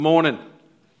Morning.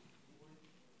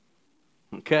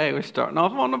 Okay, we're starting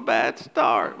off on a bad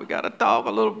start. We got to talk a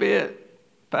little bit.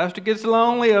 Pastor gets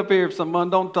lonely up here if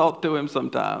someone don't talk to him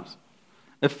sometimes.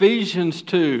 Ephesians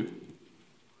 2.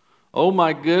 Oh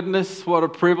my goodness, what a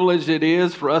privilege it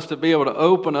is for us to be able to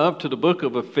open up to the book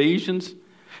of Ephesians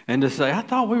and to say, I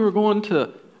thought we were going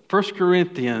to 1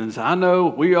 Corinthians. I know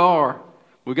we are.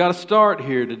 We got to start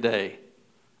here today.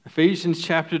 Ephesians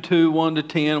chapter 2, 1 to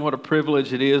 10, what a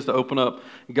privilege it is to open up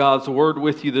God's Word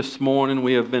with you this morning.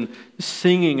 We have been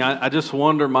singing. I just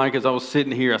wonder, Mike, as I was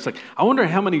sitting here, I was like, I wonder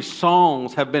how many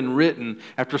songs have been written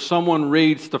after someone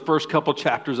reads the first couple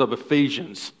chapters of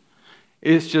Ephesians.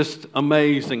 It's just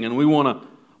amazing, and we want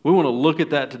to look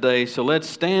at that today. So let's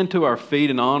stand to our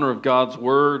feet in honor of God's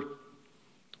Word.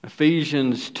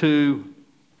 Ephesians 2.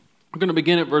 We're going to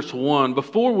begin at verse 1.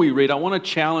 Before we read, I want to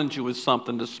challenge you with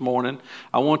something this morning.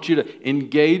 I want you to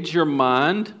engage your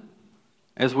mind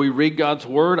as we read God's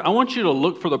Word. I want you to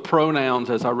look for the pronouns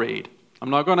as I read. I'm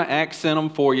not going to accent them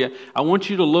for you. I want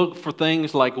you to look for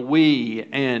things like we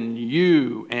and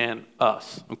you and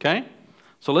us. Okay?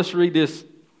 So let's read this.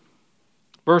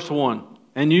 Verse 1.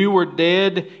 And you were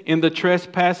dead in the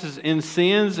trespasses and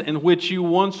sins in which you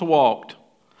once walked,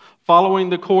 following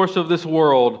the course of this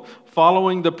world,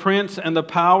 following the prince and the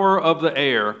power of the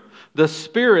air, the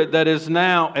spirit that is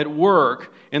now at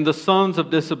work in the sons of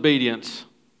disobedience,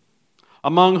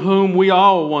 among whom we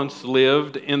all once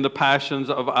lived in the passions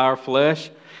of our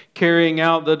flesh, carrying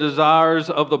out the desires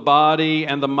of the body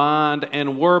and the mind,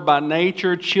 and were by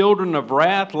nature children of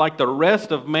wrath like the rest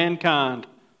of mankind.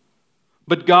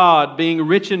 But God, being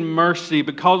rich in mercy,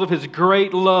 because of His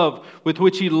great love with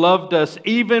which He loved us,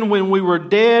 even when we were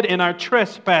dead in our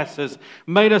trespasses,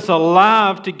 made us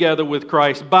alive together with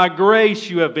Christ. By grace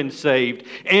you have been saved,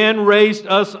 and raised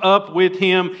us up with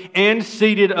Him, and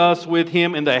seated us with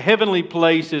Him in the heavenly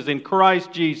places in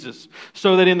Christ Jesus,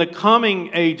 so that in the coming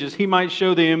ages He might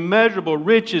show the immeasurable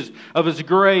riches of His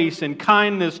grace and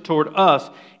kindness toward us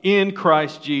in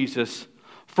Christ Jesus.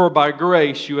 For by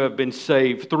grace you have been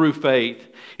saved through faith.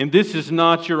 And this is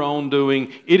not your own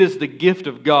doing. It is the gift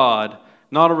of God,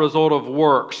 not a result of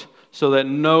works, so that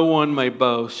no one may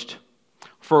boast.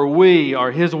 For we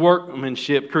are His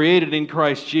workmanship, created in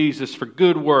Christ Jesus for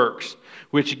good works,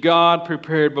 which God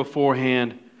prepared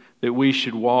beforehand that we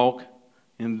should walk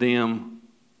in them.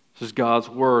 This is God's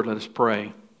word. Let us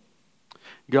pray.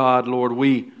 God, Lord,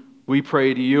 we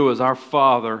pray to you as our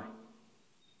Father.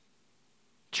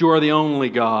 You are the only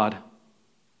God.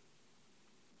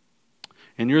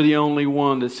 And you're the only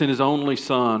one that sent His only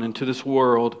Son into this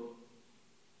world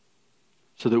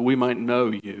so that we might know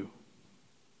you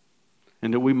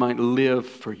and that we might live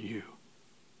for you.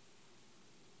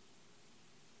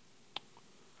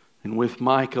 And with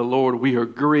Micah, Lord, we are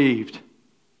grieved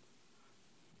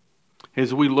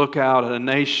as we look out at a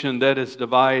nation that is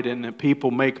divided and that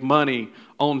people make money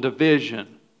on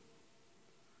division.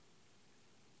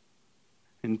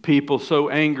 And people so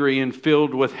angry and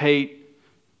filled with hate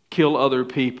kill other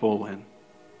people.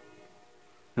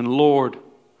 And Lord,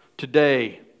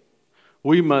 today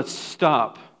we must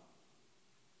stop.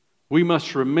 We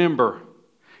must remember,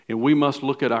 and we must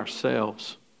look at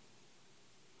ourselves.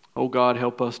 Oh God,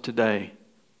 help us today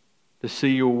to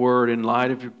see your word in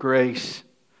light of your grace,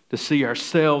 to see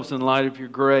ourselves in light of your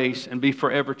grace, and be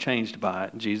forever changed by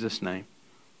it. In Jesus' name,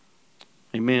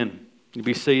 amen. You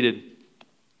be seated.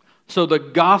 So the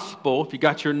gospel, if you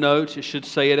got your notes, it should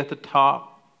say it at the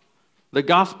top. The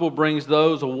gospel brings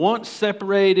those once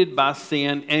separated by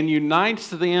sin and unites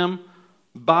them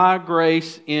by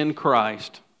grace in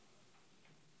Christ.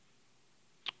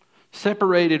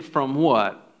 Separated from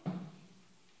what?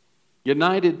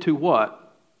 United to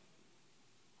what?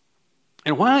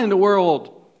 And why in the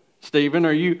world, Stephen,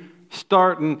 are you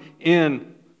starting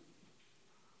in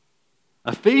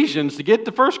Ephesians to get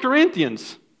to 1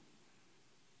 Corinthians?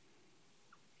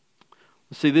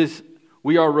 See, this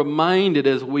we are reminded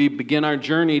as we begin our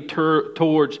journey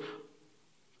towards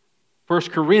 1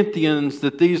 Corinthians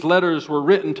that these letters were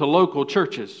written to local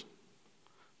churches.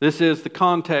 This is the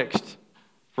context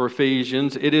for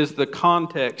Ephesians. It is the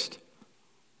context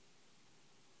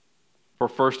for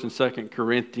 1 and 2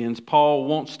 Corinthians. Paul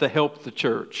wants to help the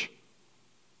church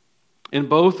in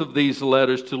both of these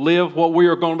letters to live what we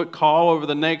are going to call over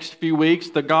the next few weeks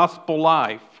the gospel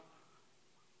life.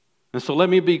 And so let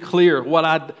me be clear.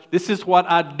 This is what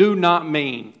I do not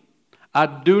mean. I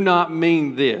do not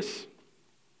mean this.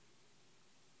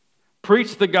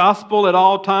 Preach the gospel at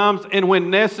all times and when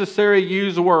necessary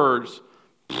use words.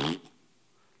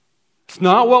 It's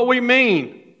not what we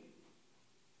mean.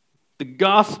 The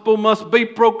gospel must be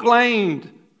proclaimed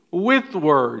with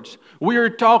words. We are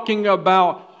talking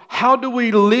about how do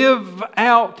we live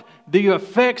out the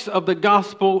effects of the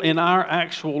gospel in our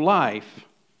actual life?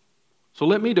 So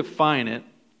let me define it.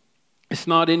 It's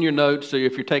not in your notes, so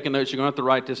if you're taking notes, you're going to have to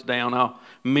write this down. I'll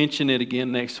mention it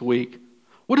again next week.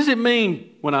 What does it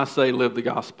mean when I say live the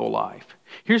gospel life?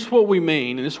 Here's what we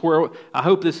mean, and this is where I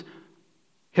hope this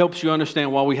helps you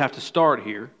understand why we have to start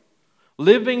here.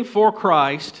 Living for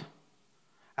Christ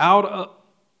out of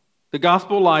the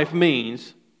gospel life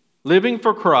means living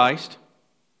for Christ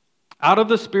out of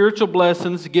the spiritual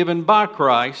blessings given by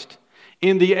Christ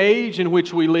in the age in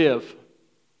which we live.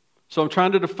 So I'm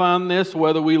trying to define this,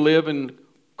 whether we live in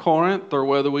Corinth or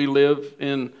whether we live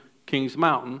in Kings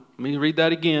Mountain. Let me read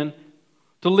that again.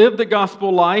 To live the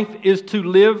gospel life is to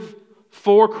live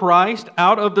for Christ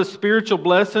out of the spiritual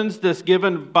blessings that's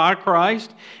given by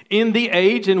Christ in the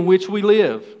age in which we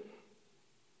live.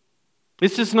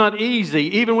 It's just not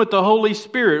easy. Even with the Holy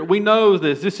Spirit, we know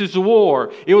this. This is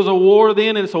war. It was a war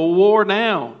then and it's a war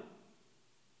now.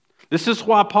 This is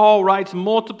why Paul writes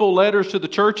multiple letters to the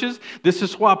churches. This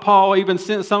is why Paul even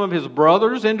sent some of his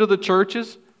brothers into the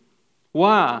churches.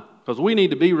 Why? Because we need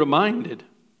to be reminded.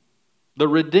 The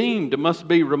redeemed must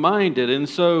be reminded. And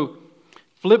so,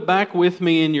 flip back with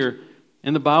me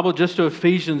in the Bible just to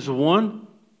Ephesians 1.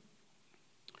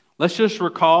 Let's just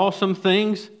recall some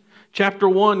things. Chapter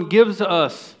 1 gives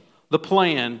us the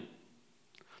plan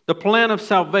of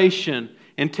salvation,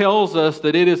 and tells us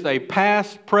that it is a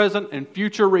past, present, and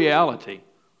future reality.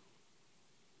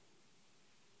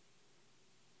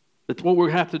 That's what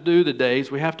we have to do today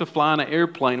is we have to fly in an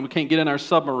airplane. We can't get in our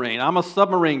submarine. I'm a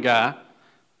submarine guy.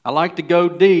 I like to go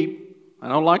deep. I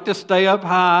don't like to stay up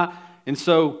high. And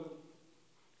so,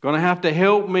 going to have to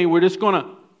help me. We're just going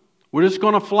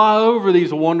to fly over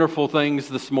these wonderful things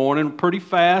this morning pretty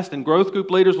fast. And growth group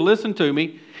leaders, listen to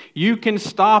me. You can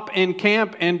stop and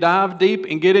camp and dive deep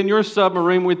and get in your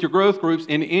submarine with your growth groups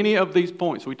in any of these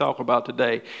points we talk about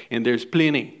today. And there's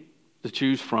plenty to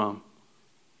choose from.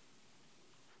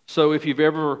 So if you've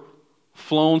ever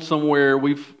flown somewhere,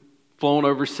 we've flown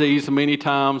overseas many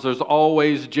times, there's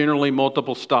always generally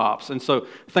multiple stops. And so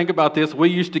think about this. We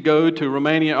used to go to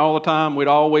Romania all the time. We'd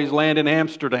always land in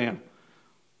Amsterdam.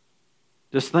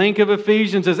 Just think of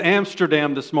Ephesians as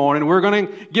Amsterdam this morning. We're going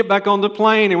to get back on the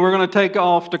plane and we're going to take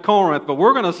off to Corinth, but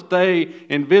we're going to stay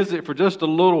and visit for just a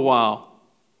little while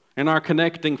in our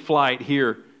connecting flight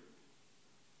here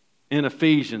in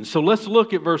Ephesians. So let's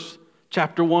look at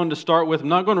chapter 1 to start with. I'm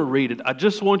not going to read it. I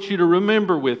just want you to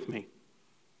remember with me.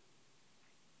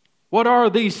 What are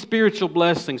these spiritual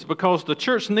blessings? Because the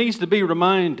church needs to be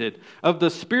reminded of the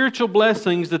spiritual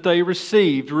blessings that they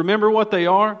received. Remember what they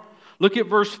are? Look at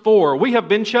verse 4. We have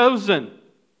been chosen.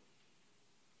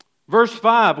 Verse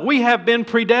 5. We have been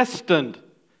predestined.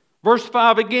 Verse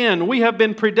 5 again. We have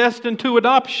been predestined to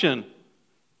adoption.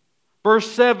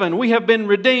 Verse 7. We have been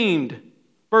redeemed.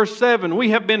 Verse 7.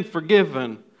 We have been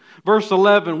forgiven. Verse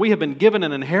 11. We have been given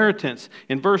an inheritance.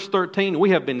 In verse 13. We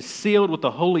have been sealed with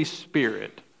the Holy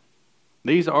Spirit.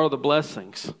 These are the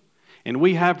blessings. And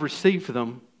we have received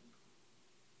them.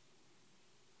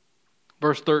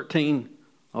 Verse 13.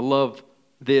 I love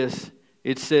this.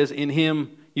 It says, in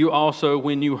Him you also,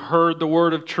 when you heard the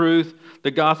word of truth,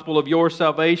 the gospel of your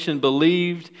salvation,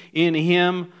 believed in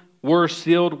Him, were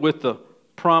sealed with the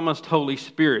promised Holy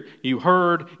Spirit. You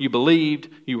heard, you believed,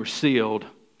 you were sealed.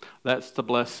 That's the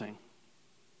blessing.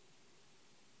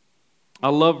 I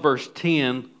love verse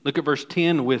 10. Look at verse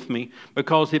 10 with me,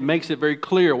 because it makes it very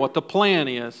clear what the plan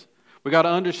is. We got to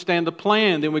understand the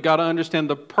plan, then we got to understand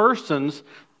the persons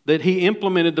that He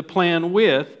implemented the plan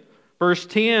with. Verse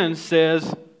 10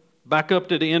 says, back up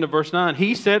to the end of verse 9,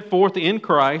 He set forth in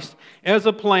Christ as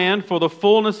a plan for the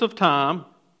fullness of time,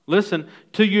 listen,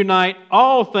 to unite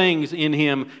all things in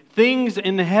Him, things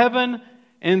in heaven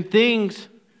and things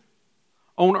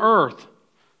on earth.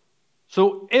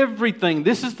 So everything,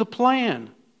 this is the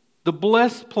plan, the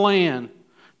blessed plan,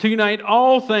 to unite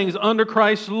all things under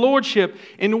Christ's lordship.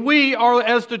 And we are,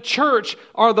 as the church,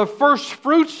 are the first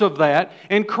fruits of that,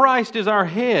 and Christ is our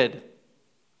head.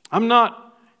 I'm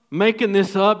not making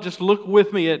this up. Just look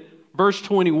with me at verse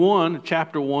 21,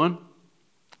 chapter 1.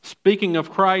 Speaking of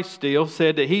Christ still,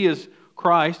 said that He is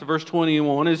Christ, verse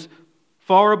 21, is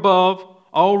far above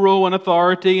all rule and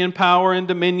authority and power and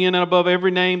dominion and above every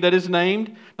name that is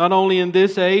named, not only in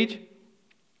this age,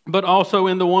 but also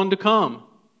in the one to come.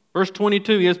 Verse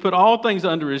 22, He has put all things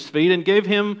under His feet and gave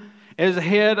Him as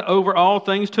head over all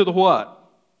things to the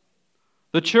what?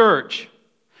 The church,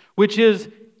 which is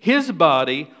His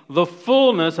body, the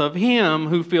fullness of Him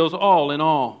who fills all in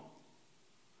all.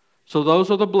 So those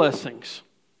are the blessings.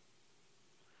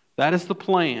 That is the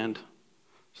plan.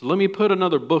 So let me put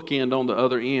another bookend on the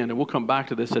other end, and we'll come back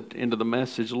to this at the end of the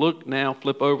message. Look now,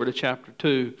 flip over to chapter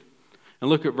 2, and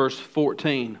look at verse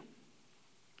 14.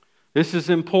 This is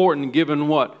important given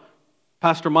what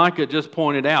Pastor Micah just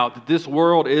pointed out, that this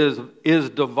world is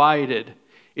divided.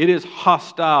 It is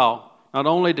hostile, not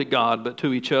only to God, but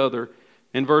to each other.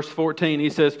 In verse 14, he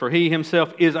says, "For he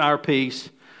himself is our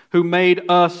peace, who made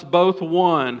us both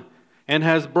one, and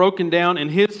has broken down in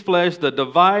his flesh the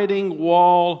dividing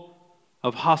wall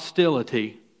of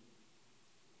hostility."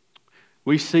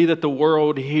 We see that the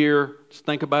world here, just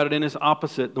think about it in its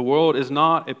opposite. The world is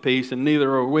not at peace, and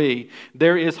neither are we.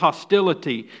 There is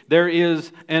hostility. There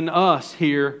is an us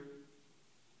here.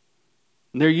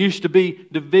 There used to be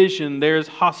division. There's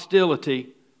hostility.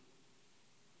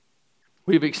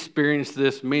 We've experienced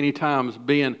this many times,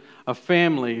 being a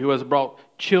family who has brought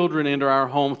children into our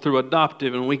home through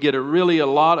adoptive, and we get a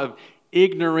lot of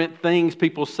ignorant things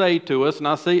people say to us, and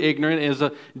I say ignorant as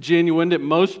a genuine that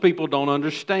most people don't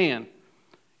understand.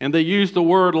 And they use the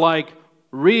word like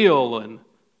real and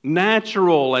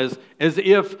natural as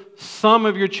if some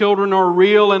of your children are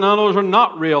real and others are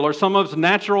not real, or some of it's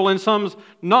natural and some's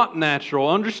not natural.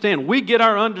 Understand, we get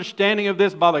our understanding of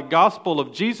this by the gospel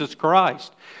of Jesus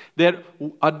Christ, that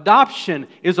adoption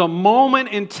is a moment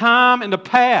in time in the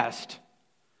past.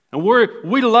 And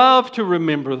we love to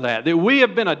remember that we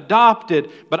have been adopted,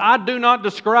 but I do not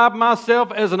describe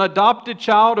myself as an adopted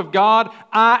child of God.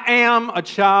 I am a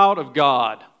child of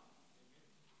God.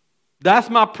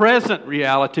 That's my present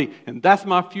reality, and that's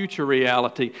my future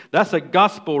reality. That's a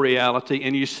gospel reality,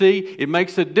 and you see, it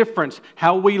makes a difference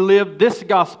how we live this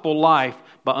gospel life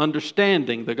by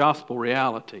understanding the gospel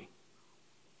reality.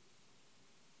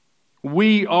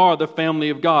 We are the family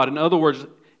of God. In other words,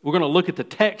 we're going to look at the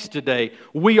text today.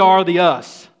 We are the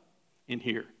us in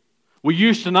here. We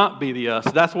used to not be the us.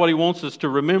 That's what he wants us to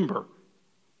remember.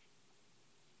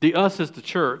 The us is the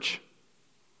church.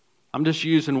 I'm just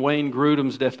using Wayne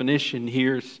Grudem's definition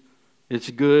here. It's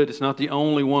good. It's not the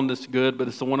only one that's good, but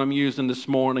it's the one I'm using this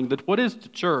morning. That what is the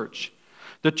church?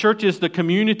 The church is the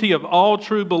community of all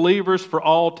true believers for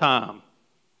all time.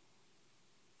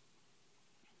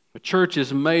 The church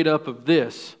is made up of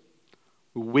this.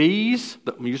 We's,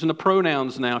 I'm using the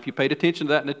pronouns now. If you paid attention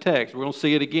to that in the text, we're going to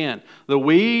see it again. The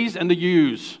we's and the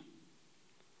you's.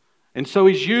 And so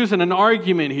he's using an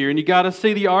argument here, and you got to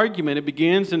see the argument. It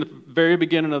begins in the very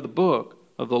beginning of the book,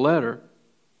 of the letter.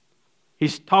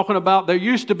 He's talking about there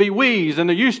used to be we's and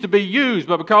there used to be you's,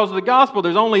 but because of the gospel,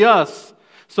 there's only us.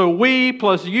 So we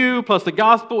plus you plus the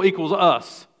gospel equals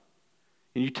us.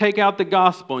 And you take out the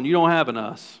gospel and you don't have an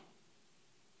us.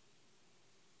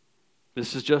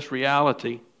 This is just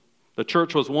reality. The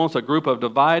church was once a group of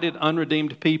divided,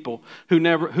 unredeemed people who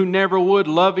never would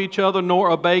love each other,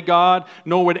 nor obey God,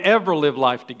 nor would ever live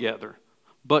life together,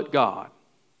 but God.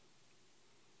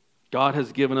 God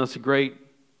has given us great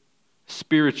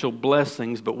spiritual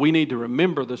blessings, but we need to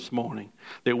remember this morning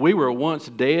that we were once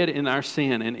dead in our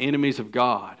sin and enemies of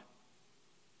God.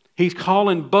 He's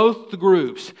calling both the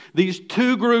groups, these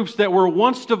two groups that were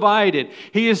once divided.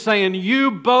 He is saying,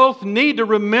 you both need to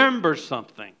remember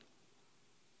something.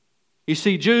 You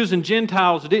see, Jews and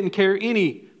Gentiles didn't care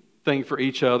anything for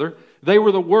each other. They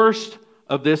were the worst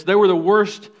of this. They were the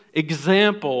worst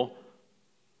example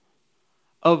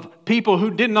of people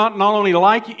who did not only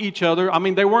like each other. I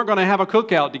mean, they weren't going to have a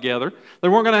cookout together. They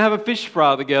weren't going to have a fish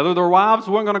fry together. Their wives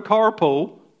weren't going to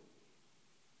carpool.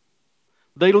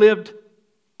 They lived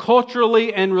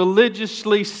culturally and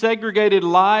religiously segregated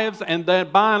lives, and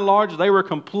that by and large, they were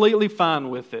completely fine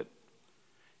with it.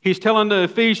 He's telling the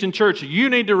Ephesian church, you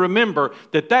need to remember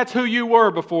that that's who you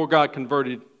were before God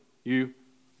converted you,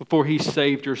 before He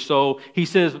saved your soul. He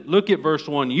says, look at verse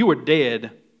 1, you were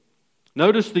dead.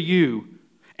 Notice the you.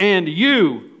 And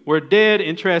you were dead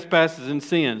in trespasses and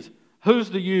sins. Who's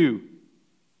the you?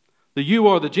 The you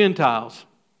are the Gentiles.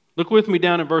 Look with me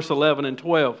down in verse 11 and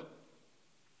 12.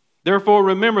 Therefore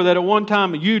remember that at one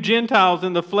time you Gentiles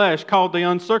in the flesh called the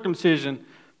uncircumcision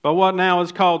by what now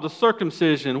is called the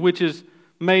circumcision, which is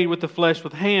made with the flesh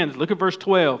with hands. Look at verse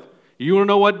 12. You want to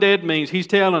know what dead means? He's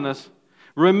telling us.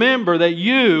 Remember that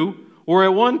you were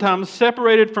at one time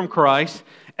separated from Christ,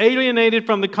 alienated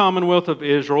from the commonwealth of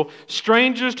Israel,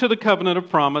 strangers to the covenant of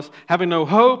promise, having no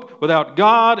hope, without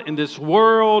God in this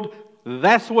world.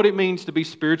 That's what it means to be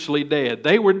spiritually dead.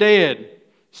 They were dead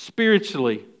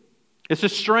spiritually. It's a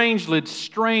strange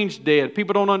dead.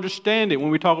 People don't understand it when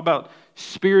we talk about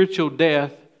spiritual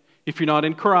death if you're not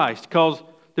in Christ, because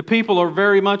the people are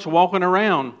very much walking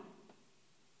around.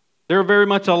 They're very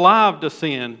much alive to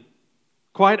sin,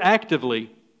 quite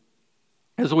actively,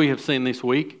 as we have seen this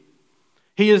week.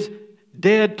 He is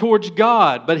dead towards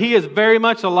God, but he is very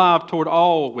much alive toward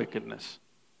all wickedness.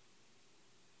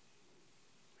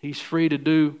 He's free to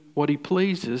do what he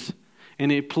pleases,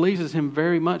 and it pleases him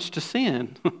very much to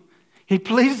sin. He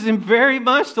pleases him very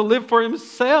much to live for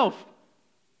himself.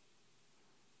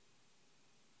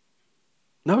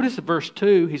 Notice at verse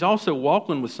 2, he's also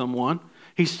walking with someone.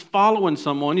 He's following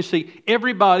someone. You see,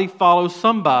 everybody follows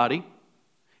somebody.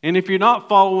 And if you're not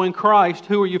following Christ,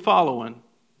 who are you following?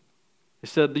 It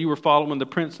said that you were following the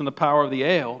prince and the power of the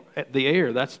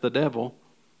air. That's the devil.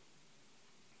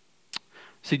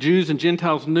 See, Jews and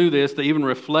Gentiles knew this. They even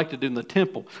reflected in the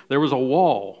temple. There was a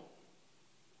wall.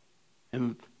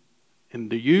 And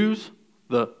the Jews,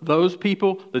 those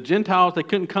people, the Gentiles, they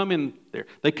couldn't come in there.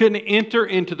 They couldn't enter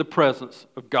into the presence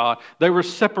of God. They were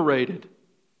separated.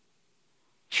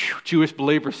 Jewish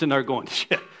believers sitting there going,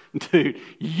 dude,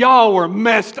 y'all were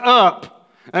messed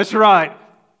up. That's right.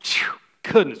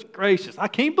 Goodness gracious. I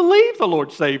can't believe the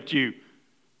Lord saved you.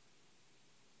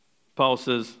 Paul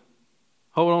says,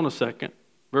 hold on a second.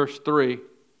 Verse 3,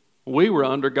 we were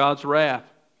under God's wrath.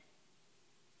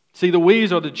 See, the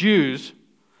we's are the Jews,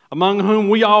 among whom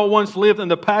we all once lived in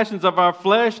the passions of our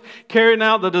flesh, carrying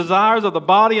out the desires of the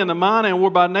body and the mind, and were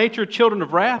by nature children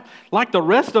of wrath, like the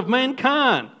rest of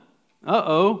mankind.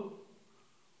 Uh-oh.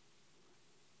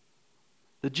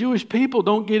 The Jewish people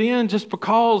don't get in just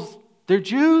because they're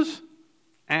Jews.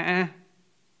 Not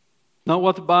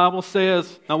what the Bible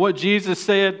says. Not what Jesus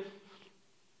said.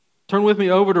 Turn with me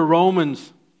over to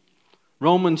Romans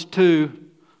 2,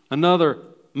 another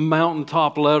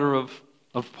mountaintop letter of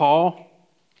Paul.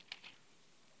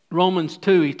 Romans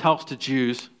 2, he talks to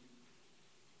Jews.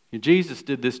 And Jesus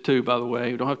did this too, by the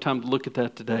way. We don't have time to look at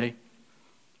that today.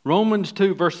 Romans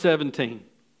 2, verse 17.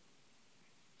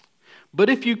 But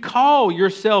if you call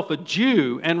yourself a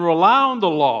Jew and rely on the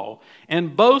law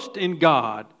and boast in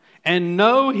God and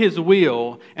know His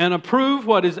will and approve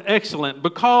what is excellent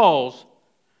because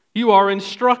you are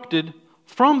instructed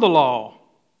from the law.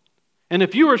 And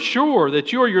if you are sure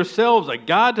that you are yourselves a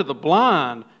guide to the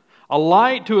blind, a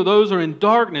light to those who are in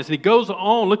darkness. And he goes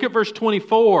on, look at verse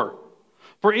 24.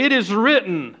 For it is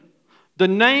written, the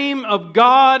name of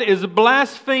God is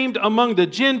blasphemed among the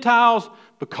Gentiles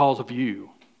because of you.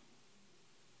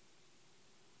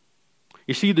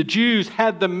 You see, the Jews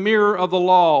had the mirror of the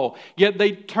law, yet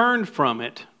they turned from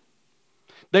it.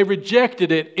 They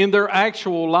rejected it in their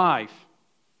actual life.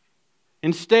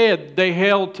 Instead, they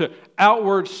held to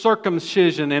outward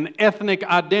circumcision and ethnic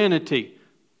identity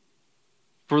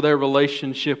for their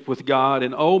relationship with God.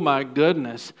 And oh my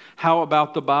goodness, how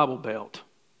about the Bible Belt?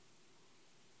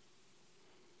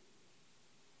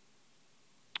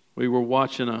 We were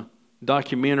watching a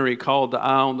documentary called The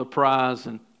Eye on the Prize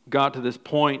and got to this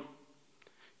point.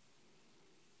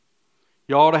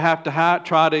 You ought to have to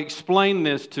try to explain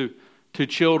this to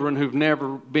children who've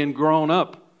never been grown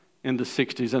up in the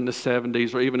 60s and the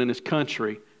 70s or even in this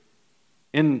country.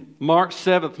 In March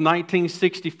 7th,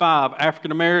 1965,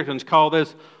 African Americans call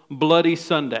this Bloody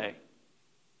Sunday.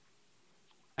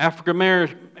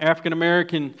 African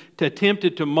American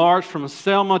attempted to march from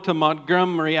Selma to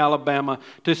Montgomery, Alabama,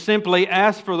 to simply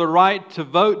ask for the right to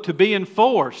vote to be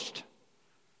enforced.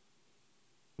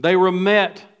 They were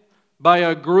met by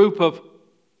a group of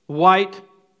white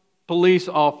police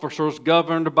officers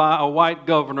governed by a white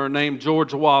governor named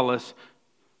George Wallace,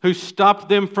 who stopped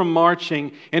them from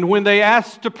marching, and when they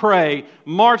asked to pray,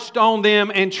 marched on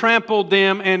them and trampled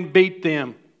them and beat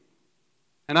them.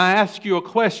 And I ask you a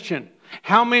question.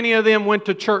 How many of them went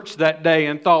to church that day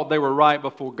and thought they were right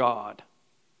before God?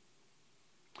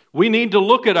 We need to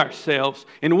look at ourselves,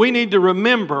 and we need to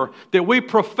remember that we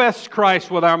profess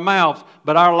Christ with our mouths,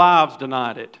 but our lives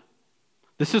denied it.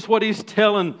 This is what he's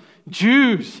telling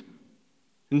Jews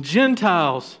and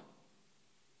Gentiles.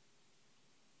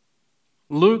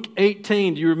 Luke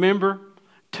 18, do you remember?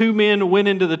 2 men went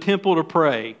into the temple to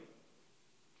pray.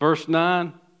 Verse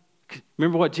 9,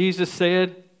 remember what Jesus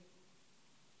said?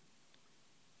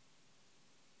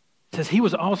 It says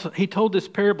he told this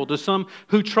parable to some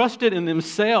who trusted in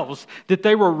themselves that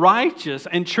they were righteous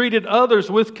and treated others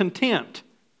with contempt.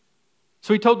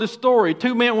 So he told this story.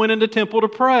 2 men went into the temple to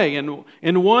pray,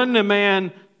 and one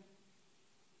man,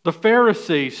 the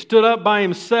Pharisee, stood up by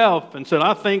himself and said,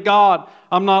 I thank God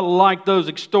I'm not like those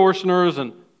extortioners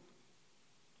and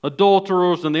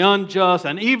adulterers and the unjust,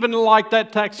 and even like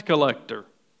that tax collector.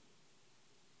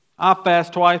 I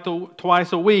fast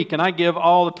twice a week, and I give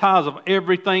all the tithes of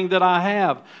everything that I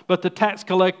have. But the tax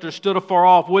collector stood afar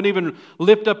off, wouldn't even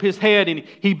lift up his head, and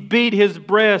he beat his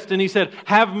breast, and he said,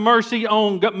 have mercy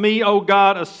on me, O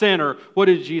God, a sinner. What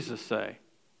did Jesus say?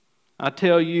 I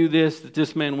tell you that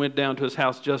this man went down to his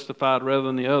house justified rather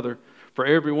than the other. For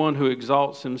everyone who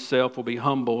exalts himself will be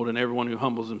humbled, and everyone who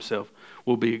humbles himself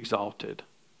will be exalted.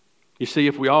 You see,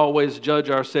 if we always judge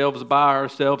ourselves by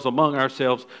ourselves, among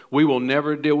ourselves, we will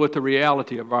never deal with the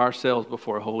reality of ourselves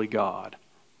before a holy God.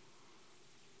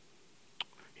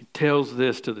 He tells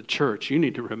this to the church. You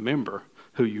need to remember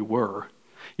who you were.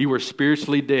 You were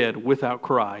spiritually dead without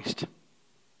Christ.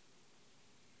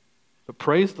 But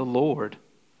praise the Lord,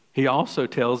 He also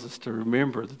tells us to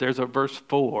remember that there's a verse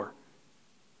 4.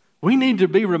 We need to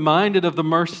be reminded of the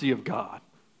mercy of God.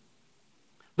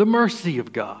 The mercy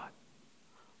of God.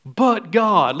 But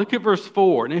God, look at verse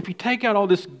 4. And if you take out all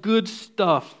this good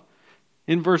stuff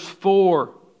in verse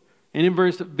 4 and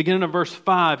in beginning of verse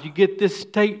 5, you get this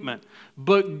statement.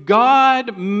 But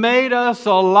God made us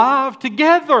alive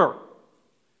together.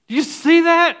 Do you see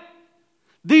that?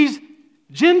 These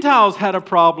Gentiles had a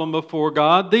problem before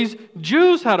God. These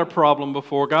Jews had a problem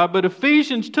before God. But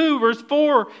Ephesians 2 verse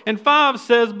 4 and 5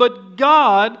 says, but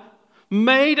God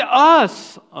made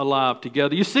us alive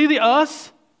together. You see the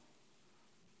us?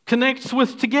 Connects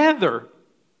with together.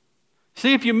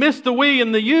 See, if you miss the we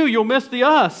and the you, you'll miss the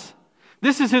us.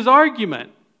 This is his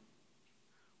argument.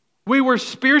 We were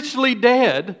spiritually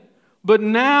dead, but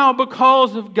now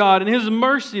because of God and His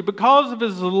mercy, because of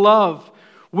His love,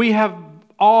 we have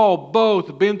all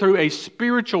both been through a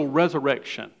spiritual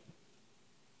resurrection.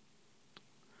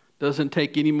 Doesn't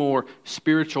take any more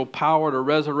spiritual power to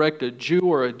resurrect a Jew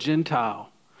or a Gentile,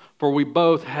 for we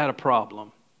both had a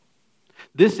problem.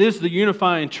 This is the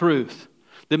unifying truth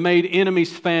that made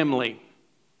enemies family.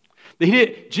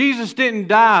 Jesus didn't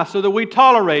die so that we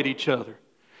tolerate each other.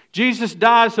 Jesus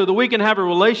died so that we can have a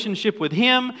relationship with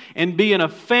Him and be in a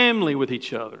family with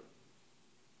each other.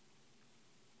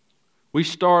 We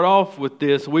start off with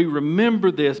this. We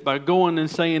remember this by going and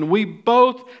saying we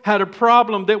both had a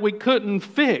problem that we couldn't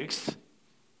fix,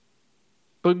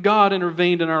 but God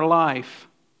intervened in our life.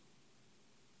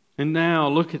 And now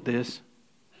look at this.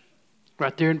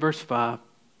 Right there in verse 5.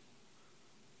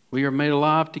 We are made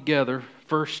alive together.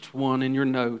 First one in your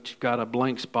notes, you've got a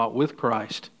blank spot, with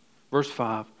Christ. Verse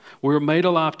 5. We are made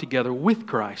alive together with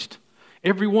Christ.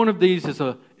 Every one of these is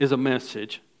a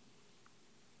message.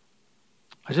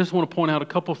 I just want to point out a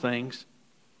couple things.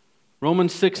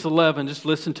 Romans 6:11, just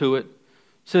listen to it.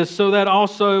 Says,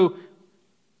 so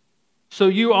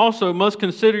you also must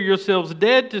consider yourselves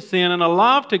dead to sin and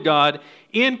alive to God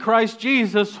in Christ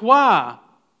Jesus. Why?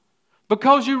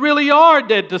 Because you really are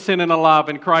dead to sin and alive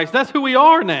in Christ. That's who we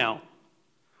are now.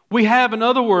 We have, in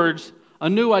other words, a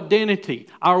new identity.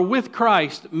 Our with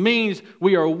Christ means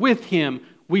we are with Him.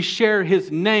 We share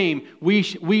His name.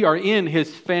 We are in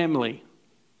His family.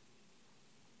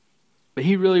 But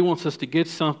He really wants us to get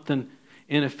something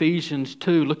in Ephesians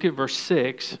 2. Look at verse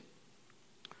 6.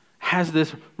 Has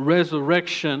this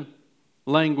resurrection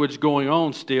language going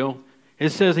on still. It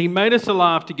says He made us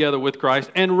alive together with Christ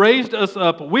and raised us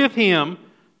up with Him.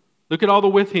 Look at all the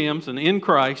with Hims and in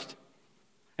Christ.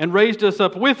 And raised us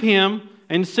up with Him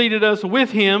and seated us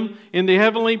with Him in the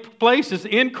heavenly places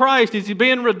in Christ. Is He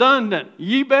being redundant?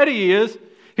 You bet He is.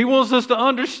 He wants us to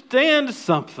understand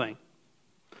something.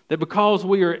 That because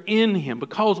we are in Him,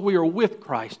 because we are with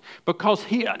Christ, because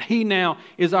He now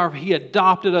is He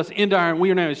adopted us into and we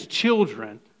are now His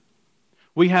children.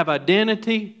 We have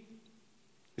identity.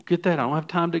 Get that? I don't have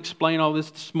time to explain all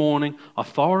this morning.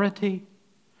 Authority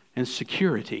and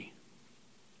security.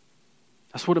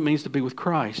 That's what it means to be with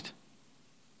Christ.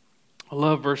 I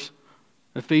love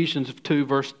Ephesians 2,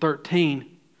 verse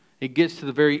 13. It gets to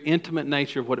the very intimate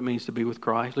nature of what it means to be with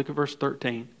Christ. Look at verse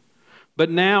 13. But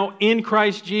now in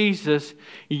Christ Jesus,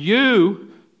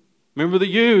 you, remember the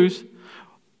yous,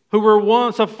 who were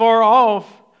once afar off,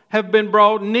 have been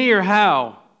brought near.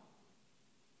 How?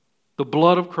 The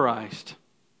blood of Christ.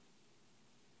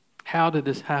 How did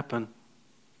this happen?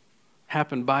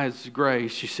 Happened by His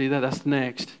grace. You see that? That's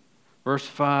next. Verse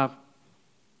 5.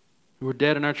 We were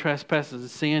dead in our trespasses and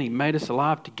sin. He made us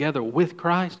alive together with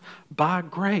Christ. By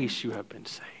grace you have been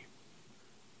saved.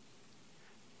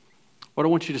 What I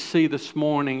want you to see this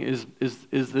morning is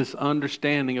this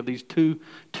understanding of these two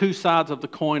sides of the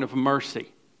coin of mercy.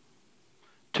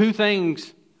 Two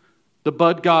things the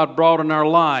bud God brought in our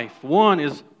life. One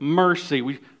is mercy.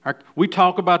 We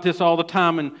talk about this all the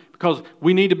time, and because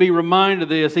we need to be reminded of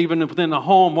this, even within the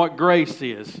home, what grace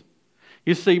is.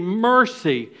 You see,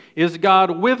 mercy is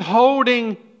God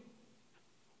withholding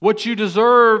what you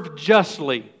deserve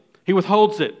justly. He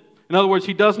withholds it. In other words,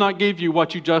 He does not give you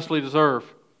what you justly deserve.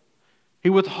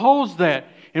 He withholds that.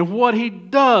 And what He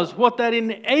does, what that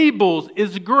enables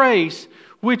is grace,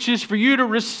 which is for you to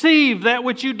receive that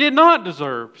which you did not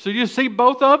deserve. So you see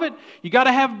both of it? You got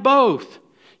to have both.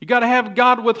 You got to have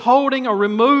God withholding or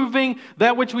removing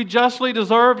that which we justly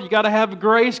deserve. You got to have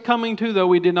grace coming to, though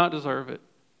we did not deserve it.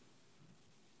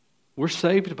 We're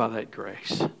saved by that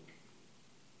grace.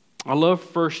 I love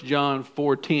 1 John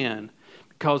 4:10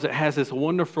 because it has this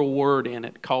wonderful word in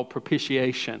it called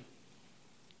propitiation.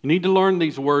 You need to learn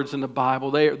these words in the Bible.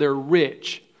 They're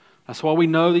rich. That's why we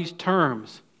know these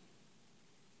terms.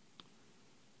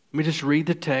 Let me just read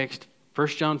the text.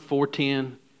 1 John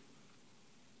 4:10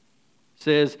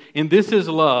 says, "And this is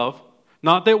love,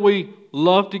 not that we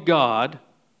loved God,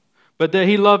 but that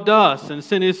He loved us and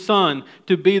sent His Son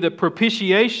to be the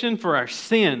propitiation for our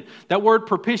sin." That word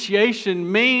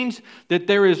propitiation means that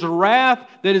there is wrath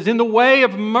that is in the way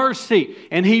of mercy,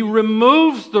 and He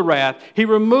removes the wrath. He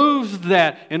removes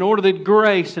that in order that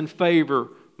grace and favor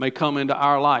may come into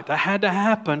our life. That had to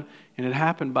happen, and it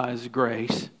happened by His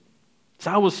grace. As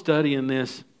I was studying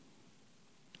this,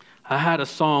 I had a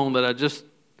song that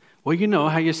well, you know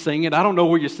how you sing it. I don't know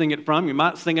where you sing it from. You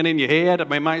might sing it in your head.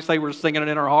 I might say we're singing it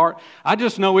in our heart. I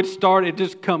just know it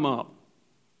just come up.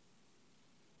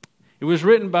 It was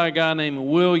written by a guy named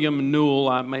William Newell.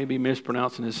 I may be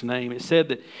mispronouncing his name. It said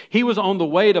that he was on the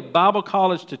way to Bible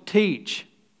college to teach,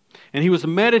 and he was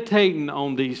meditating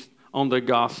on the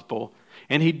gospel.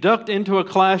 And he ducked into a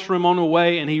classroom on the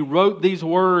way, and he wrote these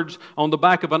words on the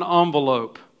back of an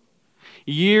envelope.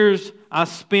 "Years I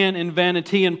spent in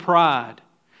vanity and pride,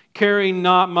 caring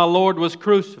not my Lord was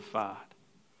crucified,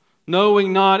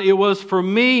 knowing not it was for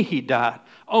me He died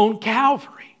on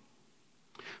Calvary.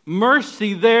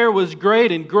 Mercy there was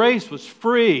great and grace was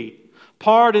free.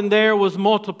 Pardon there was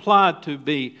multiplied to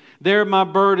be. There my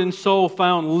burdened soul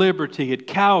found liberty at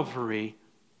Calvary.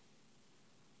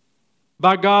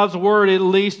 By God's word at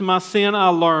least my sin I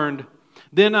learned.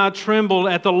 Then I trembled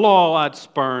at the law I'd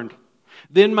spurned.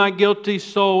 Then my guilty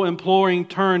soul imploring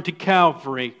turned to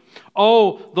Calvary.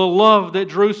 Oh, the love that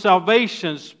drew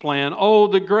salvation's plan. Oh,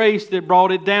 the grace that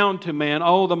brought it down to man.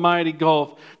 Oh, the mighty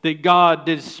gulf that God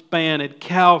did span at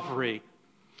Calvary.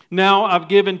 Now I've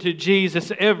given to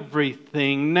Jesus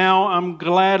everything. Now I'm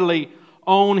gladly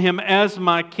own Him as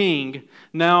my King.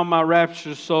 Now my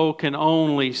raptured soul can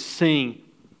only sing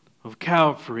of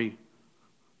Calvary."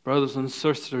 Brothers and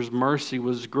sisters, mercy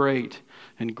was great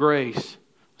and grace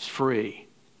was free.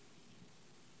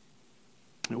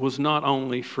 It was not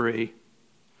only free,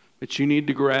 but you need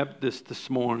to grab this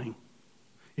morning.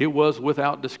 It was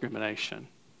without discrimination.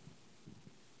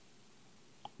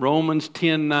 Romans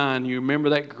 10:9, you remember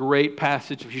that great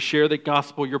passage? If you share the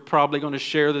gospel, you're probably going to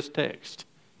share this text.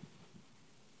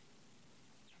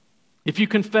 If you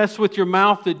confess with your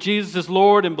mouth that Jesus is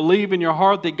Lord and believe in your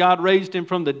heart that God raised Him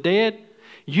from the dead,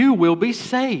 you will be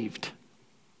saved.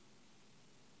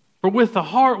 For with the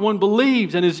heart one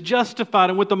believes and is justified,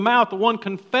 and with the mouth one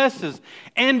confesses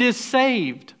and is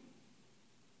saved.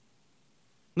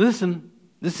 Listen,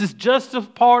 this is just a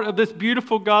part of this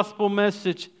beautiful gospel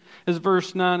message, as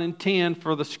verse 9 and 10,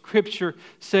 for the Scripture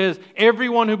says,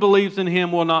 everyone who believes in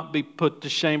Him will not be put to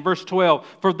shame. Verse 12,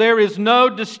 for there is no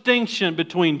distinction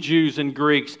between Jews and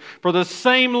Greeks, for the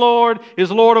same Lord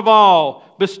is Lord of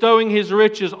all, bestowing His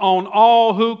riches on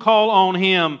all who call on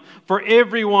Him. For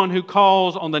everyone who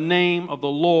calls on the name of the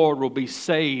Lord will be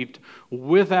saved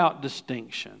without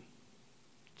distinction.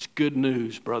 It's good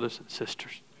news, brothers and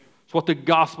sisters. It's what the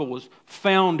gospel was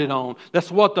founded on.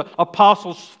 That's what the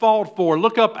apostles fought for.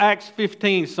 Look up Acts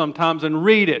 15 sometimes and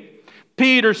read it.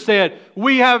 Peter said,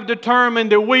 we have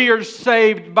determined that we are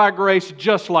saved by grace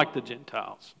just like the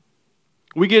Gentiles.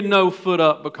 We get no foot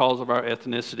up because of our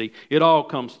ethnicity. It all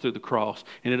comes through the cross,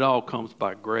 and it all comes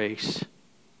by grace.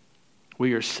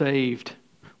 We are saved.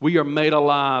 We are made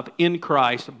alive in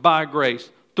Christ by grace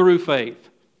through faith.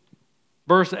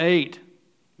 Verse 8.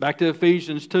 Back to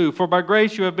Ephesians 2. For by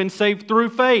grace you have been saved through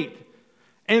faith.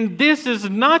 And this is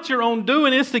not your own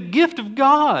doing. It's the gift of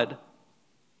God.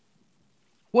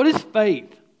 What is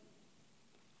faith?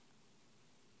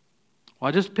 Well,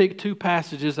 I just picked two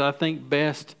passages that I think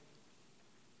best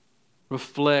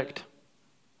reflect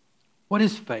what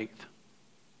is faith.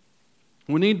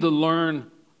 We need to learn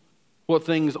what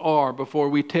things are before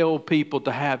we tell people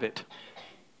to have it.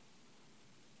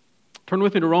 Turn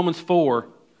with me to Romans 4.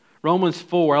 Romans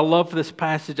 4, I love this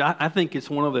passage. I think it's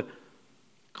one of the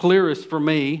clearest for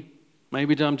me.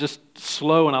 Maybe I'm just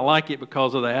slow and I like it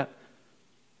because of that.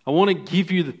 I want to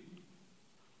give you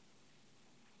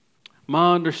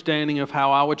my understanding of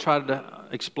how I would try to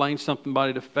explain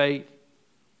somebody to faith.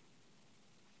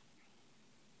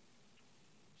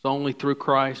 It's only through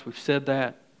Christ. We've said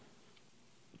that.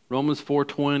 Romans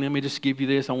 4:20, let me just give you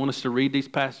this. I want us to read these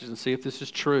passages and see if this is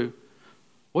true.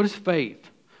 What is faith?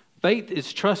 Faith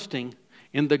is trusting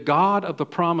in the God of the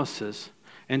promises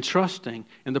and trusting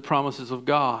in the promises of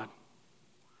God.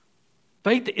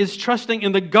 Faith is trusting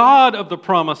in the God of the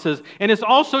promises, and it's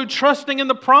also trusting in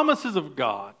the promises of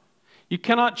God. You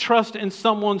cannot trust in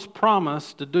someone's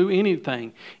promise to do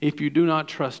anything if you do not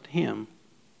trust Him.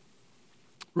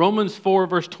 Romans 4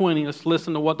 verse 20, let's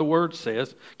listen to what the Word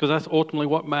says, because that's ultimately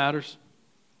what matters.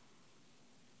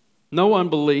 No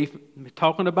unbelief,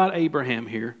 talking about Abraham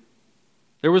here.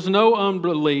 There was no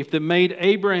unbelief that made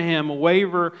Abraham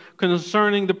waver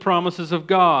concerning the promises of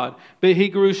God, but he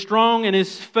grew strong in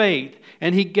his faith,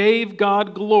 and he gave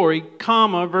God glory,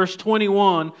 verse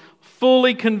 21,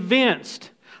 fully convinced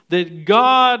that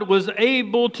God was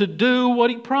able to do what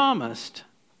He promised.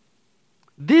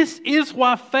 This is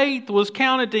why faith was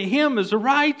counted to him as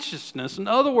righteousness. In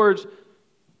other words,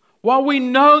 while we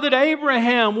know that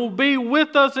Abraham will be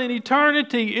with us in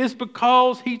eternity, it's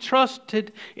because he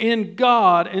trusted in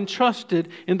God and trusted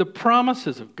in the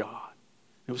promises of God.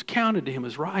 It was counted to him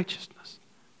as righteousness.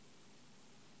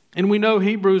 And we know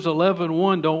Hebrews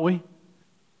 11:1, don't we?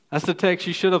 That's the text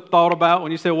you should have thought about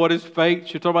when you said, what is faith? You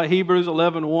should talk about Hebrews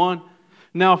 11:1.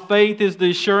 Now faith is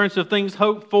the assurance of things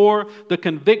hoped for, the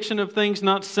conviction of things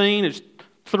not seen. There's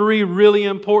three really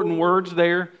important words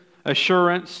there.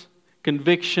 Assurance,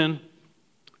 conviction,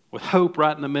 with hope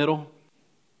right in the middle.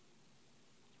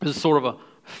 This is sort of a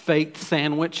faith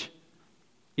sandwich.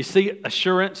 You see,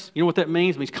 assurance, you know what that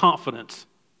means? It means confidence.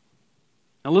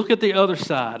 Now look at the other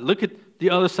side. Look at the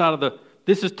other side of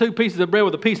this is two pieces of bread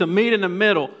with a piece of meat in the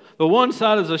middle. The one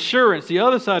side is assurance, the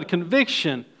other side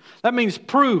conviction. That means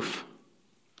proof,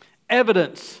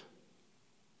 evidence.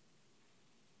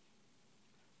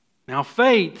 Now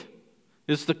faith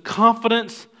is the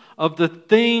confidence of the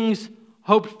things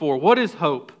hoped for. What is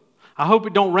hope? I hope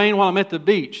it don't rain while I'm at the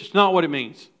beach. It's not what it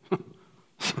means.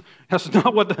 That's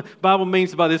not what the Bible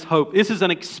means by this hope. This is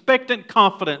an expectant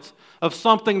confidence of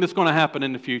something that's going to happen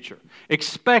in the future.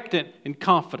 Expectant and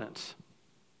confidence.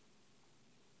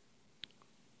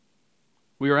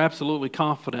 We are absolutely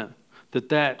confident that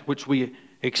that which we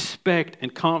expect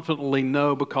and confidently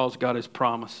know because God has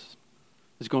promised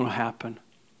is going to happen.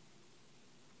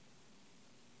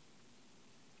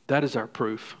 That is our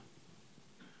proof.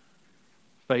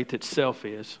 Faith itself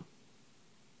is.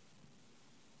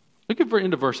 Look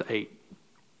into verse 8.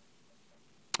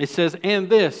 It says, and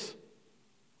this.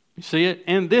 You see it?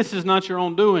 And this is not your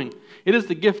own doing. It is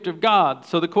the gift of God.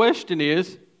 So the question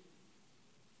is,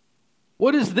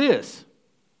 what is this?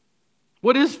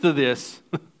 What is the this?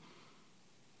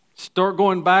 Start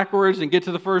going backwards and get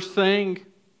to the first thing.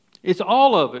 It's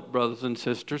all of it, brothers and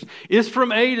sisters. It's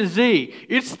from A to Z.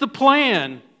 It's the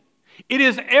plan. It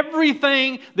is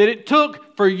everything that it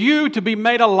took for you to be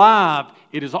made alive.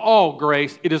 It is all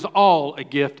grace. It is all a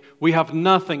gift. We have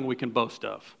nothing we can boast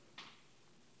of.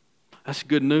 That's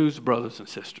good news, brothers and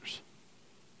sisters.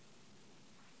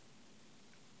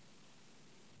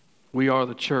 We are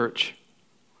the church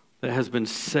that has been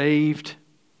saved.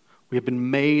 We have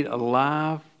been made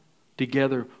alive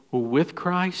together with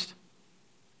Christ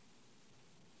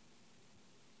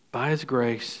by His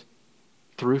grace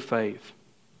through faith.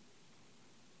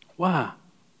 Why?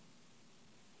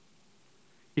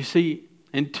 You see,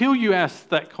 until you ask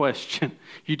that question,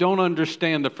 you don't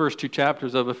understand the first two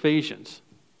chapters of Ephesians.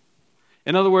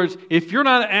 In other words, if you're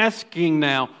not asking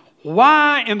now,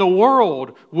 why in the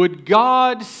world would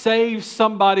God save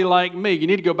somebody like me? You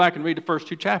need to go back and read the first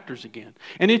two chapters again.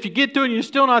 And if you get to it and you're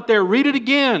still not there, read it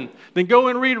again. Then go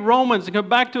and read Romans and come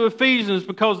back to Ephesians,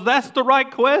 because that's the right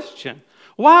question.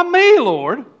 Why me,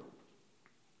 Lord?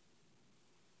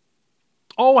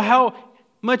 Oh, how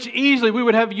much easily we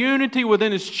would have unity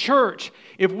within His church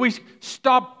if we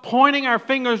stop pointing our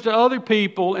fingers to other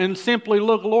people and simply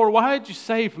look, Lord, why did you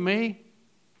save me?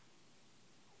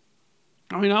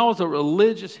 I mean, I was a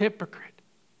religious hypocrite.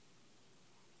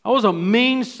 I was a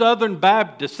mean Southern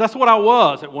Baptist. That's what I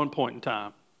was at one point in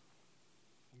time.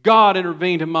 God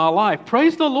intervened in my life.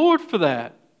 Praise the Lord for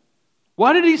that.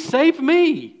 Why did He save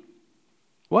me?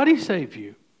 Why did He save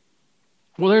you?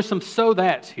 Well, there's some so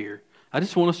that's here. I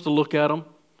just want us to look at them.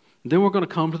 And then we're going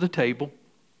to come to the table.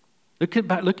 Look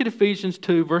at Ephesians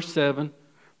 2, verse 7.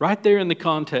 Right there in the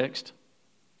context.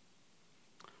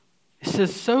 It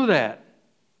says, so that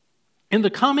in the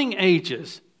coming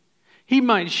ages, He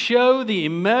might show the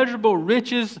immeasurable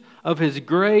riches of His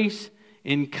grace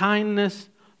and kindness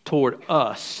toward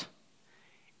us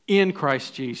in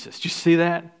Christ Jesus. Do you see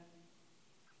that?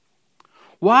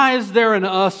 Why is there an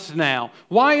us now?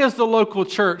 Why is the local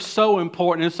church so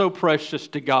important and so precious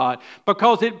to God?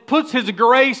 Because it puts His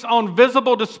grace on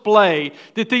visible display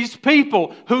that these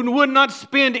people who would not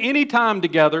spend any time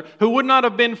together, who would not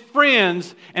have been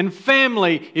friends and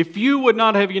family if you would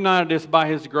not have united us by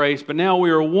His grace, but now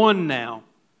we are one now.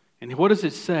 And what does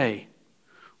it say?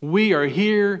 We are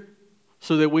here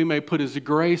so that we may put His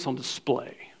grace on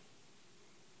display.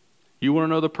 You want to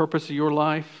know the purpose of your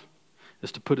life?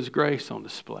 Is to put His grace on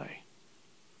display.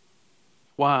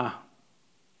 Why?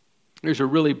 There's a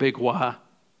really big why.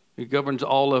 It governs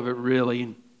all of it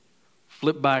really.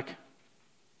 Flip back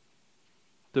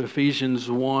to Ephesians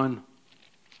 1.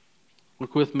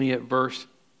 Look with me at verse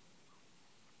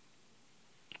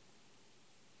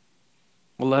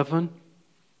 11.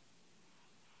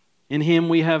 In Him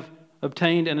we have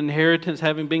obtained an inheritance,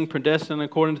 having been predestined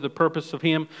according to the purpose of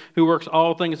Him who works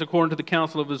all things according to the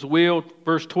counsel of His will.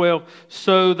 Verse 12,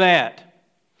 so that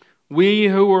we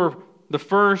who were the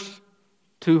first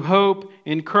to hope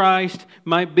in Christ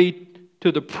might be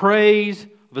to the praise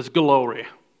of His glory.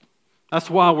 That's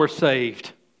why we're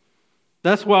saved.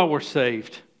 That's why we're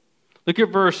saved. Look at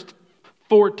verse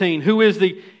 14. Who is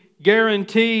the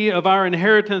guarantee of our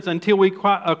inheritance until we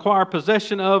acquire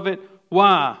possession of it?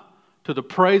 Why? To the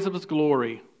praise of His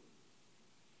glory.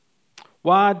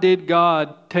 Why did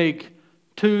God take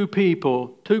two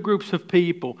groups of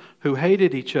people who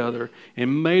hated each other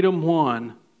and made them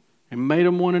one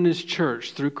in His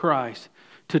church through Christ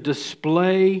to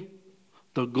display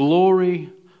the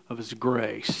glory of His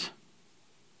grace?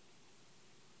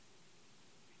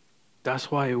 That's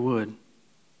why He would.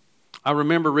 I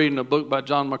remember reading a book by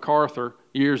John MacArthur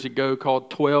years ago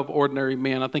called 12 Ordinary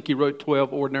Men. I think he wrote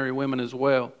 12 Ordinary Women as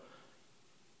well.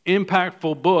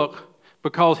 Impactful book,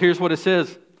 because here's what it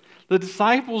says. The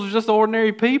disciples were just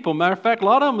ordinary people. Matter of fact, a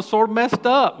lot of them were sort of messed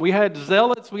up. We had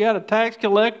zealots, we had a tax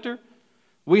collector,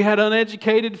 we had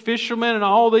uneducated fishermen, and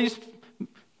all these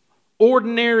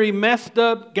ordinary, messed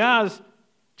up guys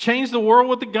changed the world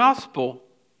with the gospel.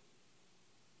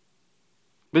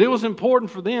 But it was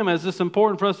important for them, as it's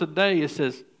important for us today. It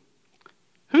says,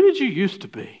 who did you used to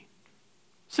be?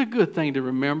 It's a good thing to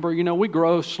remember. You know, we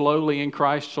grow slowly in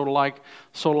Christ, sort of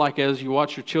like as you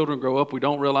watch your children grow up, we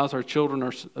don't realize our children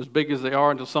are as big as they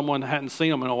are until someone hadn't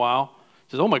seen them in a while.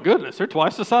 Says, oh my goodness, they're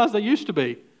twice the size they used to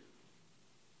be.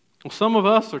 Well, some of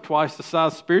us are twice the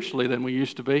size spiritually than we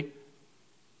used to be.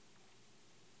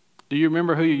 Do you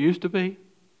remember who you used to be?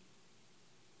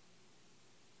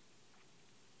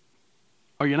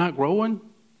 Are you not growing?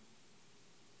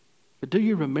 But do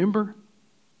you remember?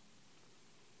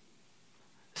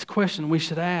 It's a question we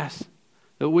should ask.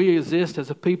 That we exist as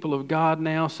a people of God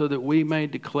now so that we may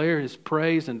declare His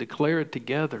praise and declare it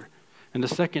together. And the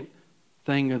second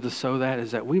thing of the so that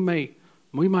is that we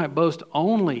might boast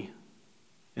only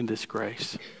in this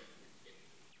grace.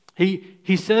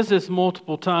 He says this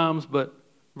multiple times, but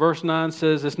verse 9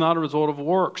 says it's not a result of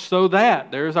works. So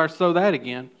that, there's our so that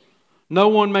again, no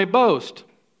one may boast.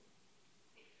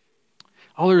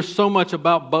 Oh, there's so much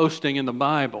about boasting in the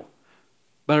Bible.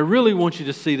 But I really want you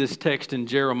to see this text in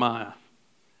Jeremiah.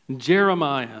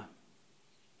 Jeremiah,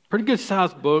 pretty good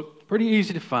sized book, pretty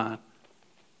easy to find.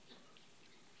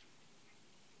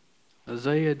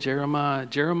 Isaiah, Jeremiah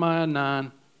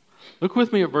 9. Look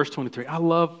with me at verse 23. I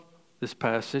love this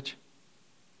passage.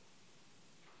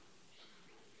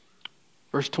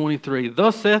 Verse 23.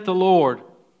 Thus saith the Lord,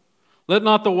 let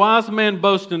not the wise man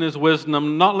boast in his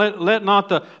wisdom, let not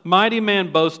the mighty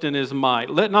man boast in his might,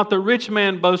 let not the rich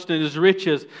man boast in his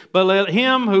riches, but let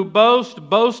him who boasts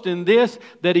boast in this,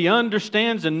 that he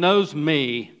understands and knows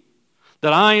me,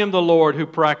 that I am the Lord who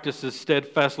practices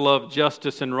steadfast love,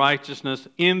 justice, and righteousness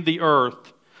in the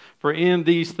earth. For in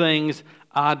these things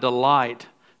I delight,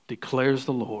 declares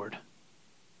the Lord.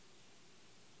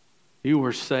 You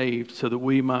were saved so that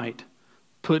we might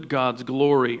put God's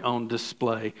glory on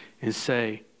display and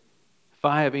say, if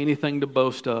I have anything to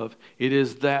boast of, it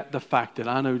is the fact that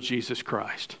I know Jesus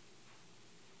Christ.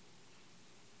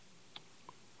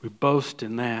 We boast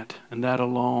in that and that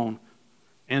alone,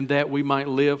 and that we might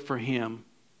live for Him.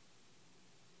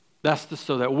 That's the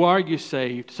so that. Why are you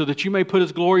saved? So that you may put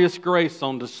His glorious grace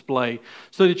on display.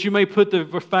 So that you may put the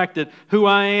fact that who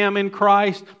I am in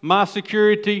Christ, my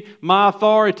security, my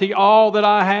authority, all that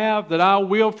I have, that I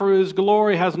will for His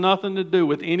glory has nothing to do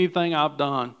with anything I've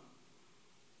done.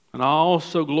 And I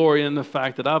also glory in the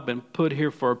fact that I've been put here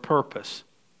for a purpose.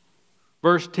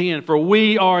 Verse 10, for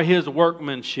we are His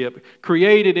workmanship,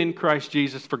 created in Christ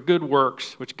Jesus for good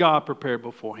works, which God prepared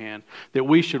beforehand, that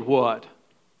we should what?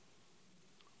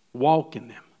 Walk in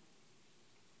them.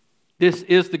 This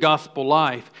is the gospel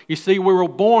life. You see, we were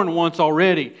born once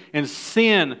already, and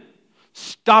sin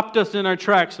stopped us in our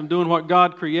tracks from doing what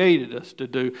God created us to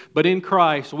do. But in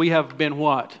Christ, we have been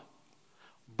what?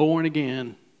 Born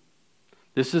again.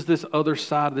 This is this other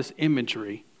side of this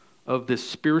imagery of this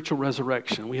spiritual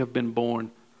resurrection. We have been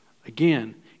born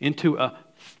again into a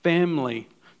family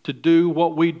to do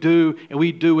what we do, and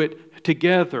we do it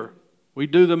together. We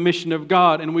do the mission of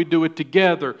God, and we do it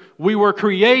together. We were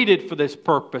created for this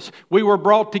purpose. We were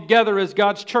brought together as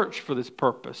God's church for this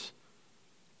purpose.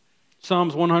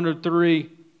 Psalms 103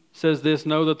 says this,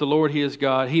 know that the Lord, He is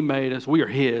God. He made us. We are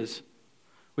His.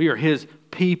 We are His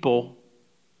people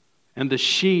and the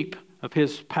sheep of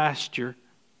His pasture.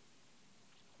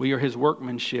 We are His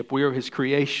workmanship. We are His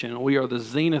creation. We are the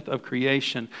zenith of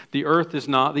creation. The earth is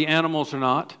not. The animals are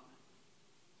not.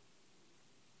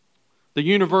 The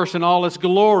universe in all its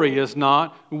glory is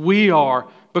not. We are,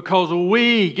 because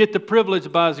we get the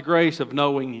privilege by His grace of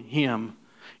knowing Him.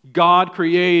 God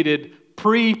created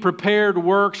pre-prepared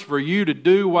works for you to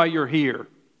do while you're here.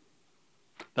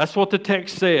 That's what the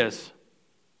text says.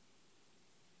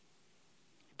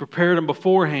 He prepared them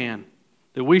beforehand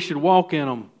that we should walk in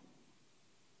them.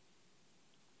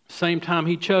 The same time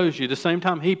He chose you, the same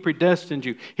time He predestined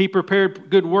you, He prepared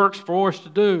good works for us to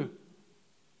do.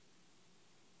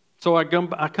 So I come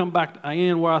back, I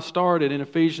end where I started in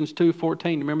Ephesians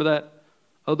 2:14. Remember that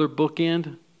other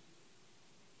bookend?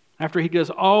 After He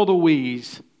does all the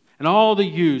we's and all the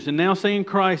you's, and now saying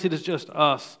Christ, it is just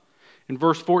us. In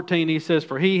verse 14 He says,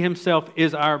 for He Himself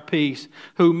is our peace,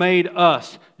 who made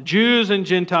us, Jews and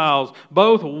Gentiles,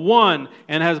 both one,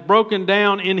 and has broken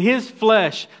down in His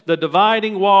flesh the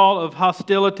dividing wall of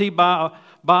hostility by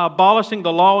abolishing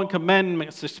the law and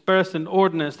commandments expressed in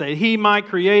ordinance, that He might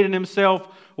create in Himself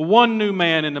one new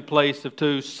man in the place of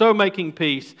two, so making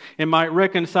peace, and might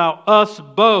reconcile us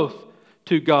both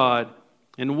to God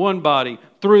in one body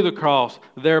through the cross,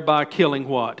 thereby killing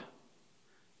what?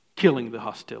 Killing the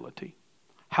hostility.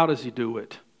 How does He do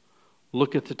it?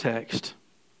 Look at the text.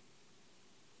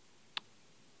 He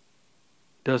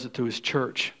does it through His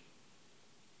church.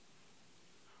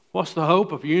 What's the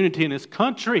hope of unity in His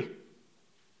country?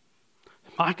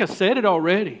 Micah said it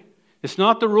already. It's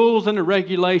not the rules and the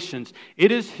regulations.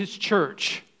 It is His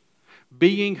church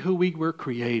being who we were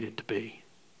created to be.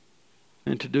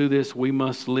 And to do this, we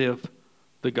must live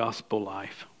the gospel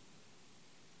life.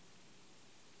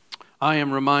 I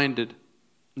am reminded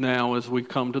now as we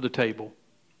come to the table.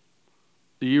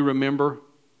 Do you remember?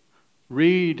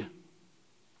 Read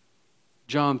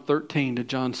John 13 to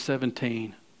John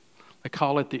 17. I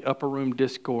call it the upper room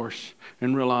discourse,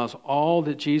 and realize all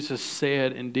that Jesus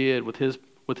said and did with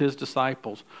His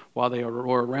disciples while they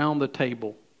were around the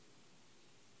table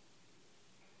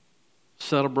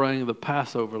celebrating the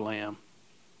Passover lamb.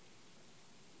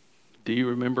 Do you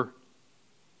remember?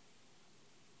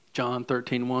 John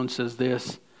 13:1 says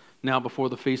this, now before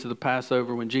the feast of the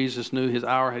Passover, when Jesus knew His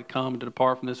hour had come to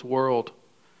depart from this world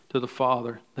to the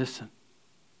Father, listen,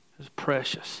 it was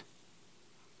precious.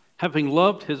 Having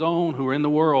loved His own who were in the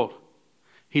world,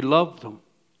 He loved them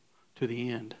to the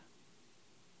end.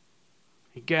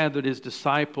 He gathered His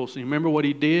disciples. And you remember what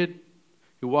He did?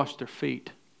 He washed their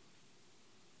feet.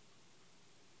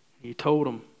 He told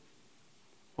them,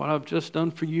 what I've just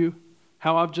done for you,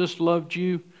 how I've just loved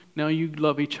you, now you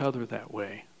love each other that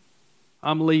way.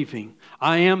 I'm leaving.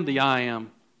 I am the I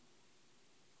am.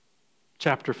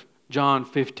 John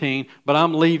 15, but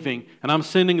I'm leaving and I'm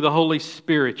sending the Holy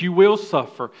Spirit. You will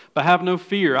suffer, but have no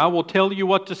fear. I will tell you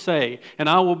what to say, and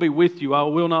I will be with you. I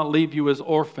will not leave you as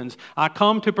orphans. I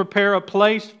come to prepare a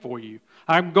place for you.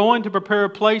 I'm going to prepare a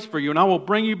place for you, and I will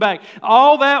bring you back.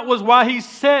 All that was why He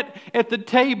sat at the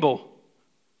table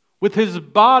with His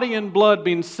body and blood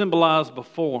being symbolized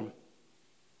before Him.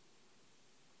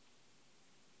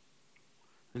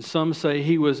 And some say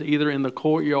He was either in the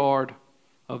courtyard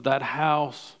of that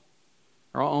house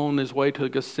or on His way to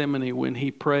Gethsemane when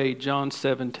He prayed John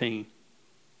 17,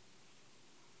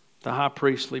 the high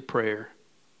priestly prayer.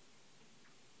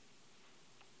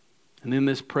 And in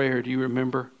this prayer, do you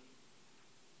remember?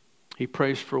 He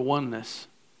prays for oneness.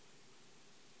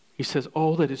 He says,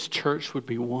 oh, that His church would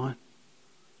be one,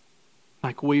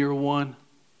 like we are one.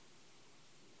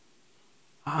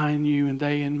 I and you and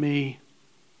they and me.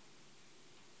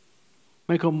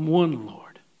 Make them one,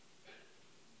 Lord.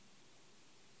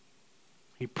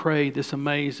 He prayed this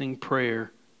amazing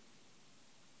prayer.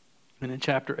 And in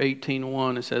chapter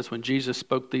 18:1, it says, when Jesus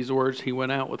spoke these words, He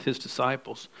went out with His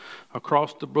disciples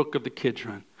across the brook of the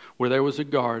Kidron, where there was a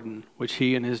garden, which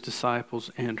He and His disciples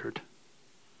entered.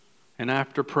 And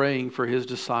after praying for His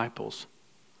disciples,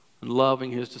 and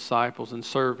loving his disciples and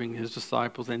serving his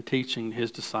disciples and teaching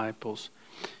his disciples,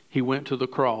 he went to the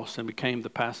cross and became the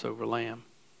Passover lamb.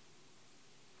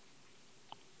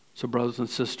 So brothers and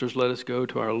sisters, let us go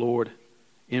to our Lord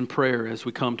in prayer as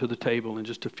we come to the table in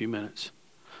just a few minutes.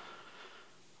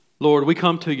 Lord, we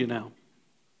come to you now.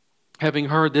 Having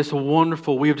heard this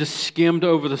wonderful, we have just skimmed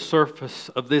over the surface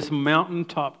of this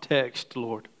mountaintop text,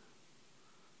 Lord.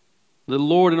 The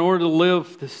Lord, in order to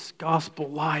live this gospel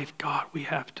life, God, we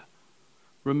have to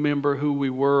remember who we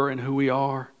were and who we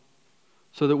are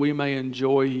so that we may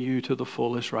enjoy you to the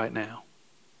fullest right now.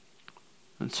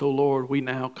 And so, Lord, we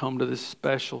now come to this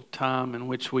special time in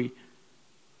which we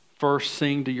first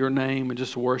sing to your name and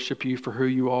just worship you for who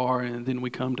you are, and then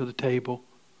we come to the table.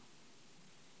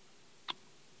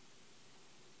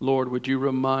 Lord, would you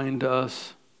remind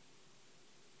us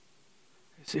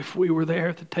as if we were there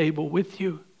at the table with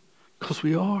you, because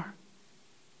we are,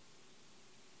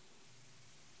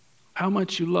 how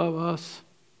much you love us,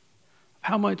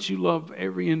 how much you love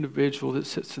every individual that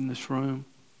sits in this room,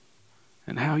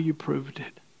 and how you proved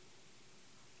it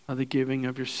by the giving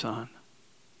of your Son.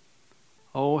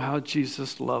 Oh, how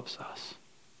Jesus loves us.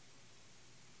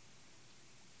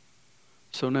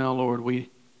 So now, Lord, we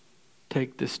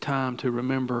take this time to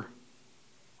remember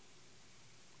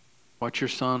what your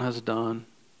Son has done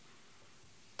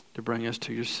to bring us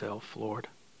to yourself, Lord.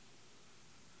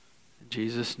 In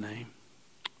Jesus' name.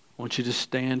 I want you to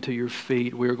stand to your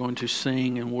feet. We are going to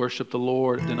sing and worship the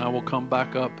Lord. Then I will come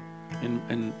back up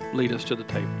and lead us to the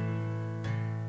table.